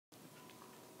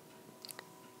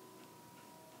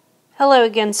Hello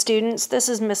again, students. This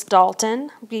is Miss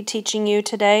Dalton. I'll be teaching you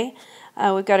today.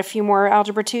 We've got a few more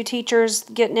Algebra 2 teachers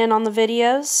getting in on the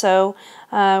videos, so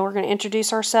we're going to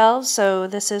introduce ourselves. So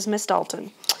this is Miss Dalton.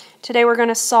 Today we're going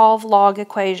to solve log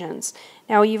equations.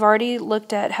 Now you've already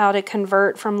looked at how to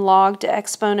convert from log to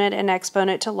exponent and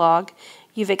exponent to log.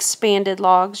 You've expanded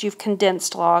logs, you've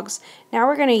condensed logs. Now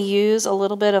we're going to use a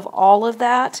little bit of all of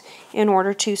that in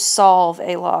order to solve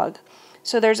a log.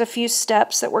 So there's a few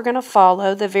steps that we're going to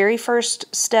follow. The very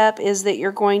first step is that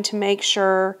you're going to make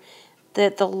sure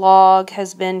that the log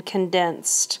has been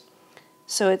condensed.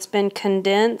 So it's been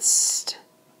condensed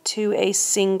to a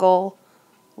single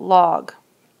log.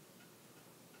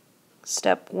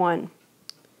 Step 1.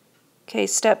 Okay,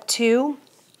 step 2,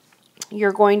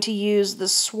 you're going to use the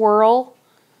swirl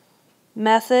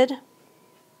method.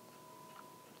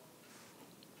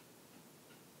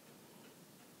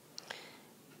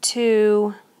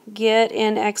 To get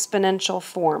in exponential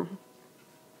form.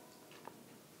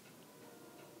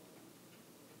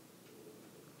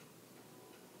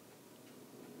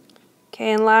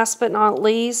 Okay, and last but not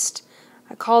least,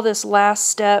 I call this last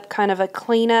step kind of a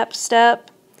cleanup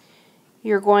step.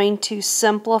 You're going to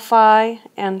simplify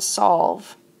and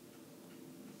solve.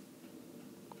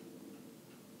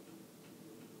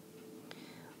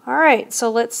 Alright,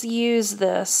 so let's use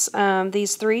this,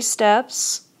 these 3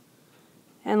 steps.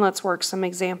 And let's work some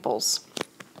examples.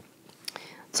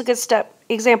 Let's look at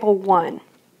example 1. It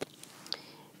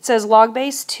says log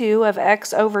base 2 of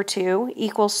x over 2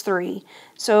 equals 3.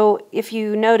 So if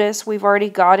you notice, we've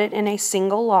already got it in a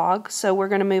single log, so we're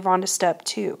going to move on to step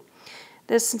 2.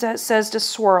 This says to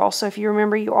swirl, so if you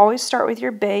remember, you always start with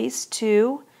your base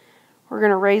 2. We're going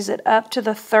to raise it up to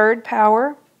the 3rd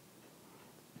power.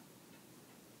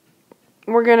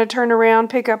 We're going to turn around,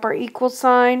 pick up our equal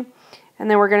sign, and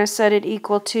then we're going to set it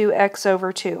equal to x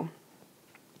over 2.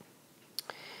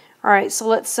 Alright, so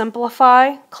let's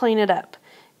simplify, clean it up.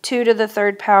 2 to the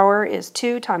 3rd power is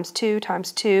 2 times 2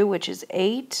 times 2, which is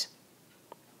 8.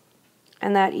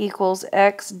 And that equals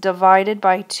x divided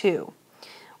by 2.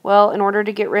 Well, in order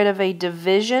to get rid of a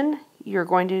division, you're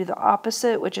going to do the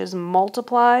opposite, which is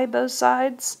multiply both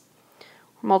sides.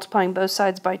 We're multiplying both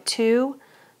sides by 2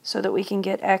 so that we can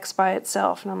get x by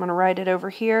itself. And I'm going to write it over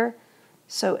here.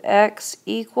 So x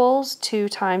equals 2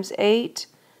 times 8,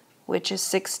 which is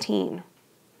 16.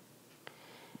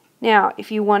 Now,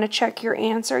 if you want to check your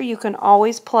answer, you can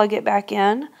always plug it back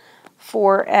in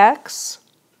for x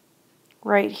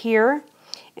right here.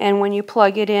 And when you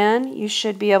plug it in, you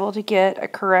should be able to get a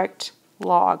correct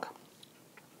log.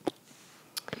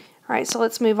 All right, so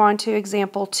let's move on to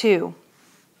example 2.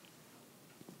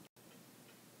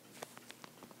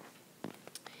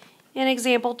 In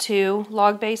example 2,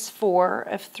 log base 4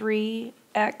 of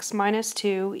 3x minus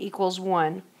 2 equals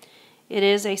 1. It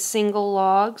is a single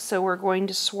log, so we're going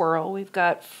to swirl. We've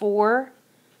got 4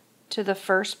 to the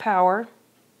 1st power.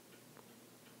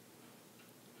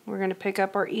 We're going to pick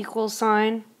up our equal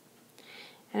sign,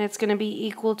 and it's going to be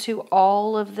equal to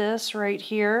all of this right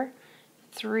here,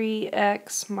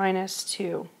 3x minus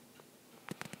 2.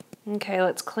 Okay,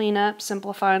 let's clean up,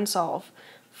 simplify, and solve.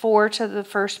 4 to the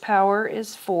 1st power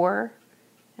is 4,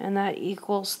 and that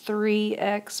equals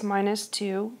 3x minus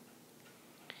 2.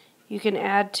 You can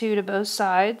add 2 to both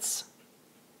sides.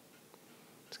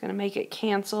 It's going to make it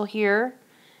cancel here.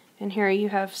 And here you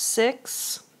have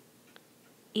 6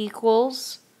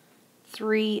 equals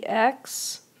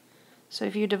 3x. So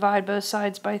if you divide both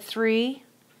sides by 3,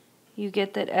 you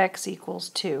get that x equals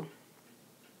 2.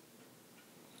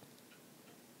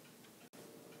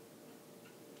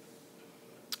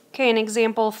 Okay, in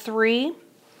example 3,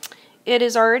 it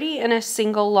is already in a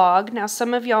single log. Now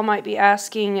some of y'all might be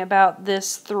asking about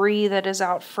this 3 that is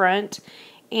out front,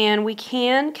 and we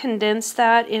can condense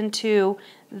that into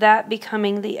that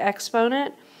becoming the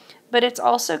exponent, but it's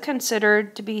also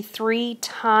considered to be 3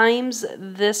 times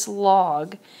this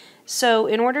log. So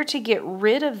in order to get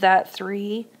rid of that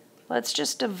 3, let's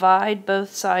just divide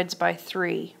both sides by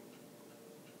 3.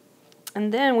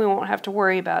 And then we won't have to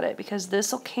worry about it because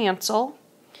this will cancel.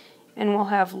 And we'll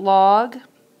have log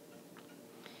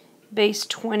base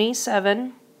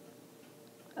 27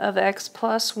 of x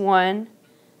plus 1,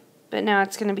 but now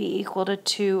it's going to be equal to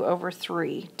 2 over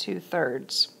 3,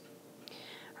 2/3.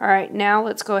 Alright, now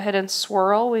let's go ahead and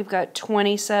swirl. We've got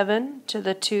 27 to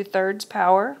the 2/3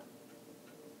 power.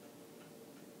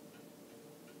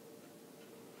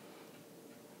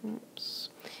 Oops.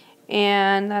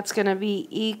 And that's going to be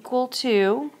equal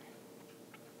to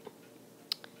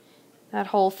that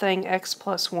whole thing, x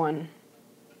plus 1.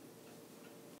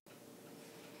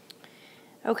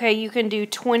 Okay, you can do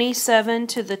 27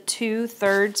 to the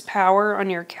 2/3 power on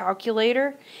your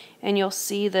calculator. and you'll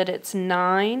see that it's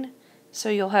 9. So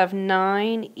you'll have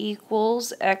 9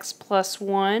 equals x plus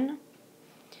 1.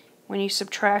 When you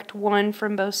subtract 1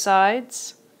 from both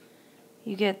sides,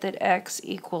 you get that x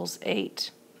equals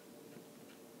 8.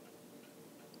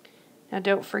 Now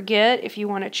don't forget, if you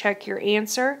want to check your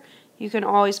answer, you can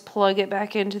always plug it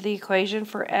back into the equation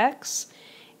for x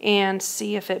and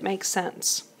see if it makes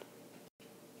sense.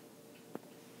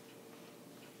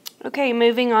 Okay,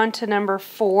 moving on to number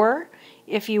 4.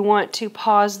 If you want to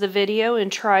pause the video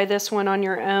and try this one on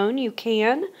your own, you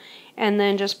can, and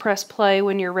then just press play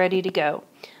when you're ready to go.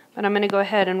 But I'm going to go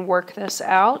ahead and work this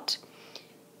out.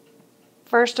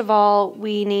 First of all,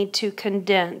 we need to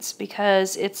condense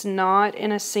because it's not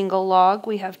in a single log.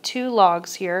 We have 2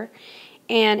 logs here.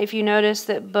 And if you notice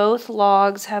that both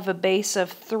logs have a base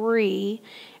of 3,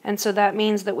 and so that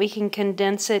means that we can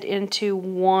condense it into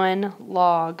 1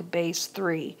 log base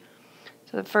 3.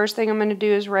 So the first thing I'm going to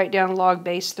do is write down log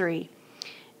base 3.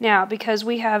 Now, because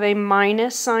we have a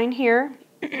minus sign here,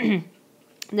 then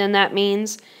that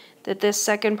means that this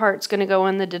second part's going to go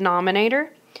in the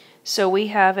denominator. So we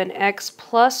have an x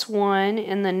plus 1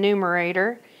 in the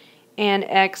numerator and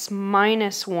x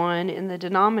minus 1 in the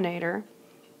denominator,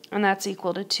 and that's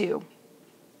equal to 2.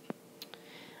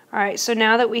 Alright, so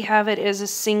now that we have it as a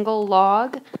single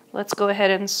log, let's go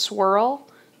ahead and swirl.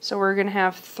 So we're going to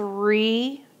have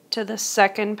 3 to the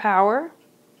second power,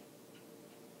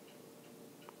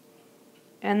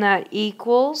 and that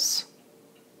equals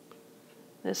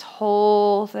this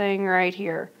whole thing right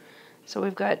here. So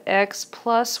we've got x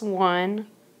plus 1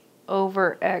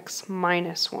 over x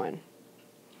minus 1.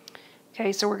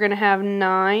 Okay, so we're going to have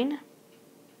 9,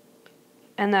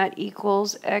 and that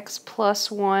equals x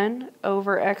plus 1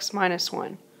 over x minus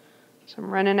 1. So I'm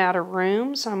running out of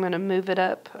room, so I'm going to move it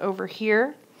up over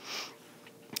here.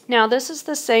 Now this is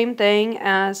the same thing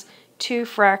as 2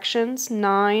 fractions.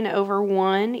 9 over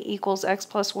 1 equals x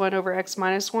plus 1 over x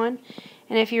minus 1.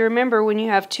 And if you remember, when you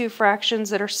have 2 fractions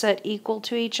that are set equal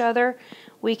to each other,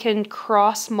 we can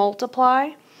cross multiply.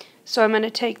 So I'm going to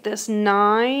take this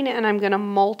 9 and I'm going to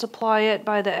multiply it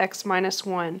by the x minus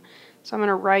 1. So I'm going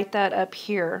to write that up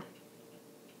here.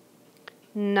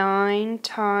 9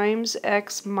 times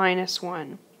x minus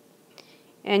 1.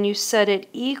 And you set it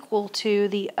equal to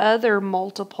the other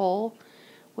multiple,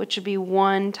 which would be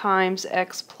 1 times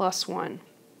x plus 1.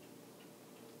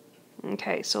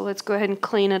 Okay, so let's go ahead and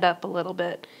clean it up a little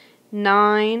bit.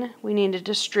 9, we need to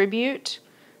distribute.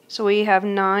 So we have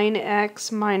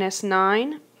 9x minus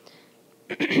 9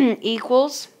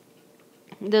 equals,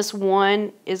 this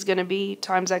 1 is going to be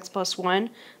times x plus 1.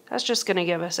 That's just going to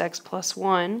give us x plus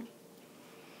 1.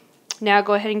 Now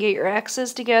go ahead and get your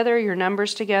x's together, your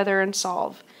numbers together, and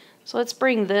solve. So let's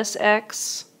bring this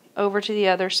x over to the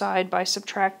other side by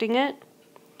subtracting it.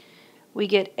 We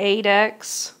get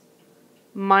 8x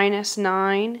minus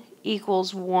 9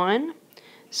 equals 1.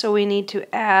 So we need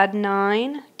to add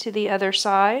 9 to the other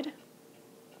side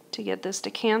to get this to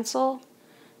cancel.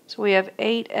 So we have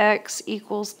 8x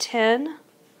equals 10.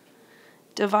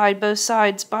 Divide both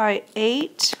sides by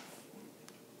 8.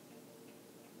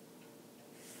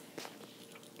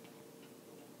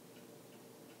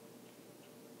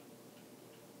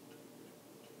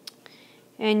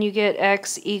 And you get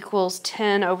x equals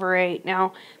 10 over 8.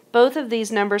 Now, both of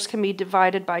these numbers can be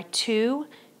divided by 2.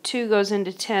 2 goes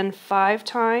into 10 5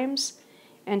 times,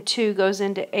 and 2 goes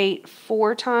into 8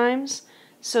 4 times.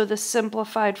 So the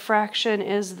simplified fraction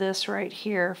is this right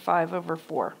here, 5 over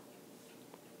 4.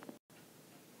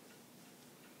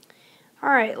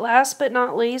 Alright, last but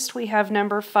not least, we have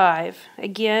number 5.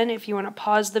 Again, if you want to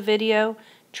pause the video,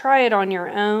 try it on your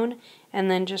own, and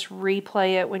then just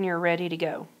replay it when you're ready to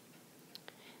go.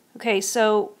 Okay,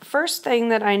 so first thing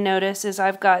that I notice is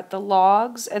I've got the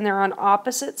logs and they're on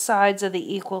opposite sides of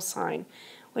the equal sign,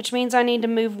 which means I need to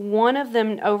move one of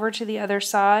them over to the other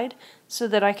side so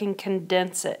that I can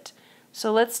condense it.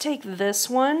 So let's take this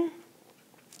one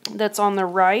that's on the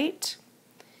right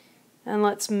and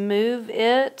let's move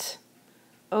it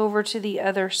over to the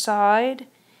other side.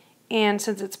 And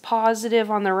since it's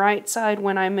positive on the right side,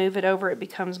 when I move it over, it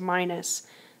becomes minus.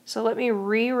 So let me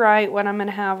rewrite what I'm going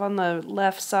to have on the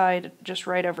left side, just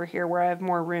right over here where I have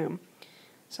more room.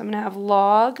 So I'm going to have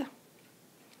log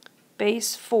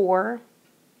base 4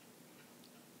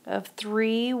 of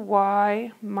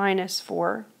 3y minus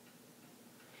 4.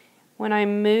 When I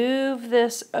move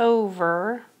this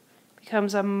over, it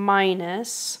becomes a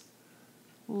minus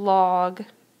log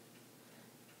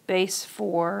base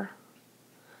 4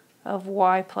 of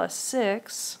y plus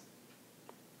 6.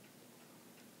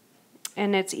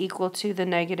 And it's equal to the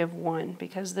negative 1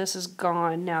 because this is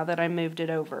gone now that I moved it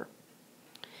over.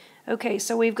 Okay,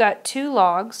 so we've got 2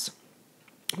 logs.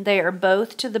 They are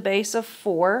both to the base of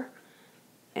 4.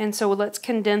 And so let's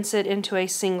condense it into a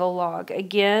single log.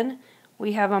 Again,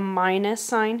 we have a minus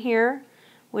sign here,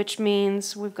 which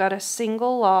means we've got a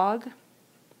single log.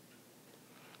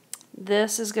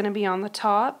 This is going to be on the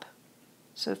top,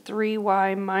 so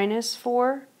 3y minus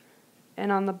 4.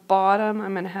 And on the bottom,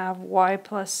 I'm going to have y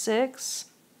plus 6,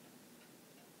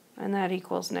 and that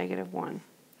equals -1.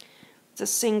 It's a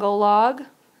single log,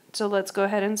 so let's go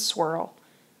ahead and swirl.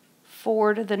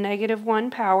 4 to the -1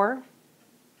 power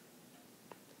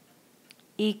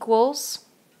equals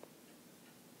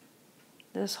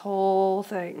this whole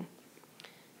thing.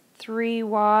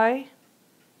 3y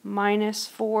minus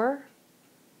 4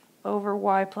 over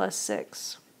y plus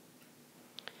 6.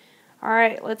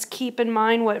 Alright, let's keep in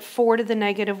mind what 4 to the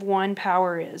 -1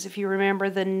 power is. If you remember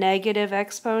the negative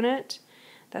exponent,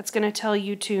 that's going to tell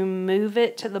you to move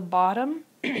it to the bottom.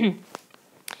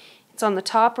 It's on the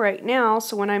top right now,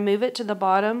 so when I move it to the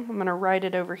bottom, I'm going to write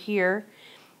it over here.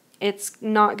 It's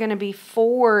not going to be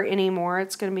 4 anymore.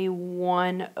 It's going to be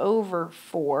 1 over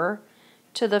 4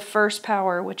 to the first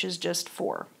power, which is just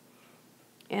 4.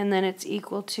 And then it's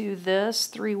equal to this,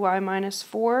 3y minus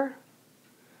 4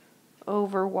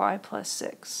 over y plus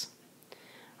 6.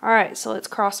 Alright, so let's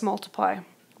cross multiply.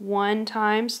 1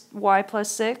 times y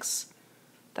plus 6,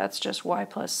 that's just y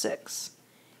plus 6,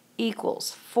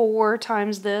 equals 4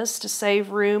 times this. To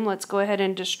save room, let's go ahead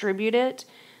and distribute it.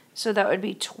 So that would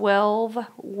be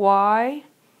 12y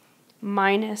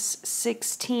minus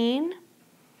 16.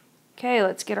 Okay,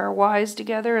 let's get our y's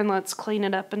together and let's clean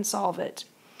it up and solve it.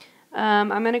 I'm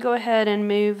going to go ahead and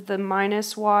move the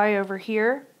minus y over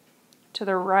here to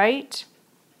the right.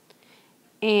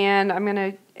 And I'm going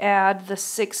to add the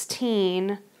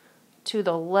 16 to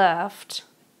the left.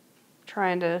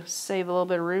 Trying to save a little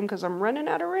bit of room because I'm running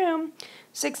out of room.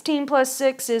 16 plus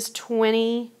 6 is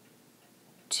 22.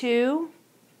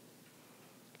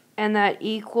 And that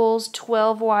equals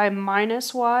 12y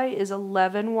minus y is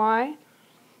 11y.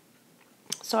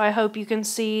 So I hope you can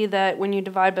see that when you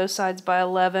divide both sides by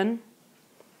 11,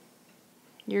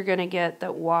 you're going to get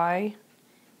that y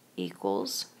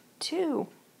equals 2.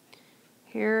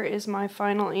 Here is my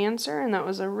final answer, and that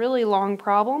was a really long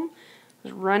problem. I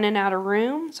was running out of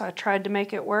room, so I tried to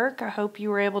make it work. I hope you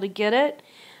were able to get it.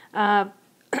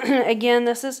 Again,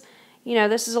 this is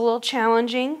a little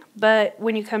challenging, but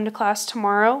when you come to class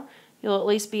tomorrow, you'll at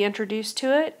least be introduced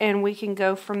to it, and we can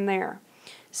go from there.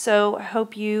 So I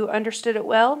hope you understood it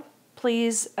well.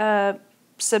 Please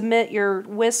submit your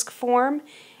WISC form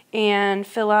and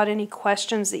fill out any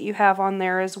questions that you have on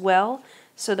there as well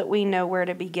so that we know where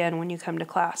to begin when you come to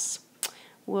class.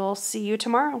 We'll see you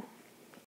tomorrow.